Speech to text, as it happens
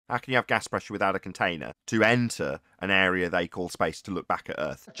How can you have gas pressure without a container to enter an area they call space to look back at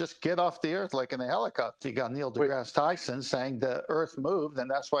Earth? Just get off the Earth like in a helicopter. You got Neil deGrasse Tyson saying the Earth moved,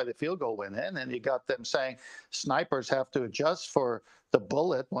 and that's why the field goal went in. And you got them saying snipers have to adjust for the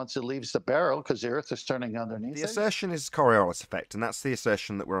bullet once it leaves the barrel because the Earth is turning underneath. The assertion is Coriolis effect, and that's the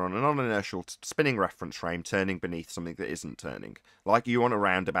assertion that we're on a non-inertial spinning reference frame turning beneath something that isn't turning, like you on a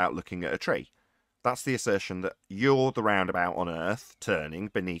roundabout looking at a tree. That's the assertion that you're the roundabout on Earth turning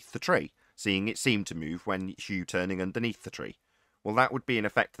beneath the tree, seeing it seem to move when it's you turning underneath the tree. Well, that would be an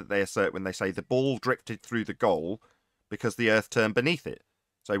effect that they assert when they say the ball drifted through the goal because the Earth turned beneath it.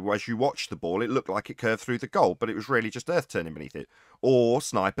 So as you watch the ball, it looked like it curved through the goal, but it was really just Earth turning beneath it. Or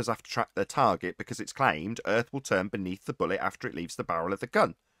snipers have to track their target because it's claimed Earth will turn beneath the bullet after it leaves the barrel of the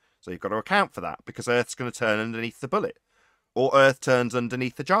gun. So you've got to account for that because Earth's going to turn underneath the bullet. Or Earth turns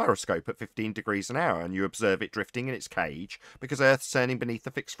underneath the gyroscope at 15 degrees an hour and you observe it drifting in its cage because Earth's turning beneath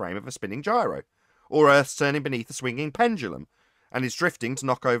the fixed frame of a spinning gyro. Or Earth's turning beneath a swinging pendulum and is drifting to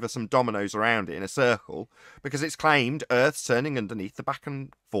knock over some dominoes around it in a circle because it's claimed Earth's turning underneath the back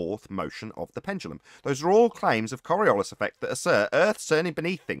and forth motion of the pendulum. Those are all claims of Coriolis effect that assert Earth's turning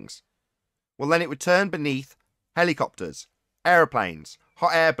beneath things. Well, then it would turn beneath helicopters, aeroplanes,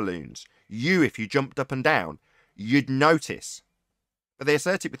 hot air balloons. You, if you jumped up and down, you'd notice. But they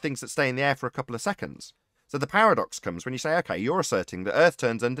assert it with things that stay in the air for a couple of seconds. So the paradox comes when you say, okay, you're asserting that Earth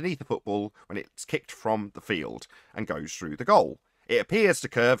turns underneath a football when it's kicked from the field and goes through the goal. It appears to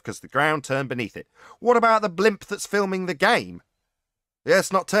curve because the ground turned beneath it. What about the blimp that's filming the game? The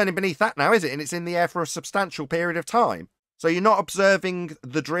Earth's not turning beneath that now, is it? And it's in the air for a substantial period of time. So you're not observing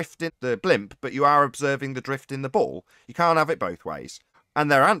the drift in the blimp, but you are observing the drift in the ball. You can't have it both ways. And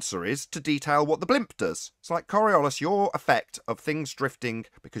their answer is to detail what the blimp does. It's like Coriolis, your effect of things drifting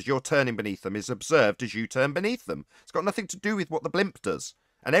because you're turning beneath them is observed as you turn beneath them. It's got nothing to do with what the blimp does,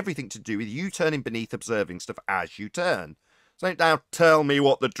 and everything to do with you turning beneath observing stuff as you turn. So don't now tell me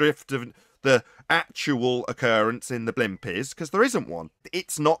what the drift of the actual occurrence in the blimp is, because there isn't one.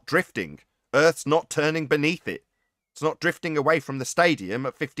 It's not drifting. Earth's not turning beneath it. It's not drifting away from the stadium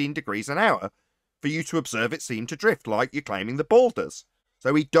at 15 degrees an hour for you to observe it seem to drift like you're claiming the ball does.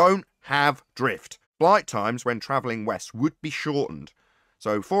 So we don't have drift. Flight times when travelling west would be shortened.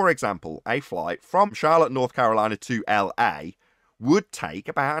 So, for example, a flight from Charlotte, North Carolina to LA would take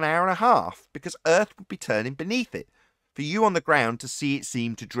about an hour and a half because Earth would be turning beneath it for you on the ground to see it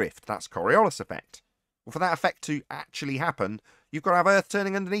seem to drift. That's Coriolis effect. Well, for that effect to actually happen, you've got to have Earth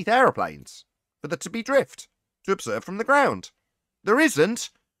turning underneath aeroplanes for there to be drift to observe from the ground. There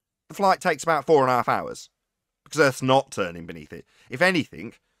isn't. The flight takes about 4.5 hours. Because Earth's not turning beneath it. If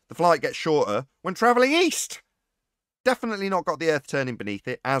anything, the flight gets shorter when travelling east. Definitely not got the Earth turning beneath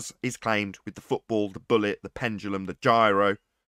it, as is claimed with the football, the bullet, the pendulum, the gyro.